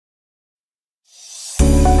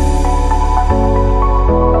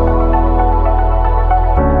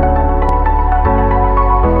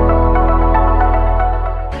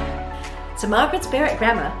Margaret's Berwick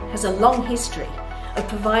Grammar has a long history of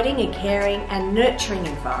providing a caring and nurturing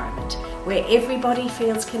environment where everybody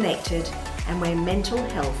feels connected and where mental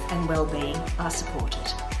health and wellbeing are supported.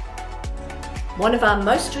 One of our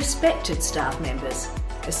most respected staff members,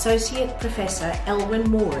 Associate Professor Elwyn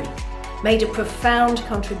Morey, made a profound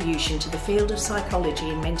contribution to the field of psychology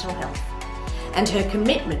and mental health, and her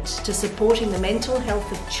commitment to supporting the mental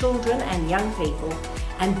health of children and young people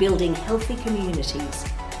and building healthy communities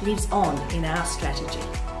lives on in our strategy.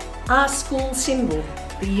 Our school symbol,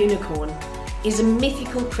 the unicorn, is a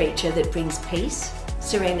mythical creature that brings peace,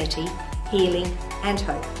 serenity, healing and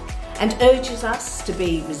hope, and urges us to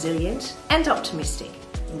be resilient and optimistic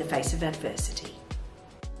in the face of adversity.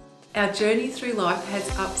 Our journey through life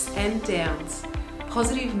has ups and downs.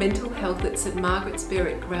 Positive mental health at St Margaret's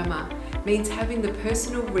Berwick Grammar means having the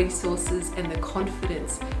personal resources and the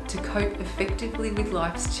confidence to cope effectively with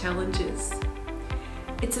life's challenges.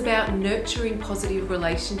 It's about nurturing positive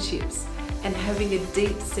relationships and having a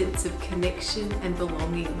deep sense of connection and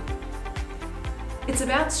belonging. It's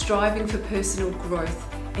about striving for personal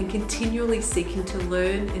growth and continually seeking to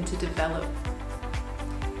learn and to develop.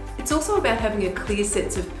 It's also about having a clear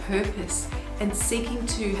sense of purpose and seeking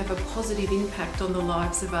to have a positive impact on the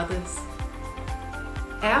lives of others.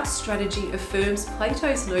 Our strategy affirms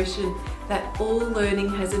Plato's notion that all learning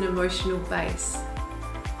has an emotional base.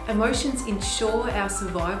 Emotions ensure our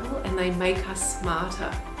survival and they make us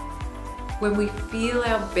smarter. When we feel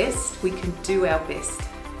our best, we can do our best.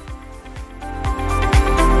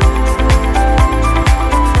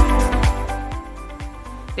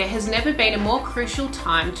 There has never been a more crucial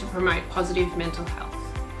time to promote positive mental health.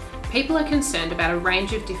 People are concerned about a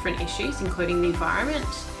range of different issues, including the environment,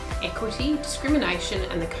 equity, discrimination,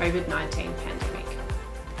 and the COVID-19 pandemic.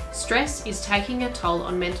 Stress is taking a toll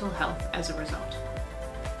on mental health as a result.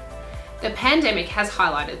 The pandemic has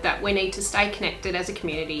highlighted that we need to stay connected as a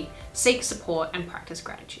community, seek support, and practice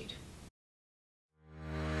gratitude.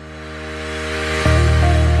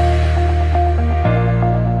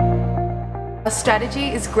 Our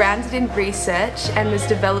strategy is grounded in research and was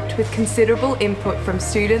developed with considerable input from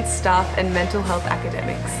students, staff and mental health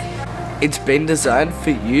academics. It's been designed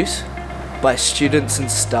for use by students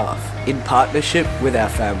and staff in partnership with our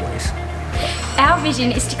families. Our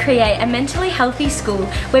vision is to create a mentally healthy school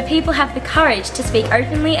where people have the courage to speak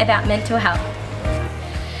openly about mental health.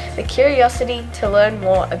 The curiosity to learn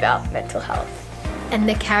more about mental health. And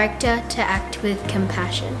the character to act with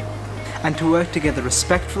compassion. And to work together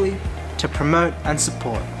respectfully to promote and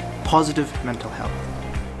support positive mental health.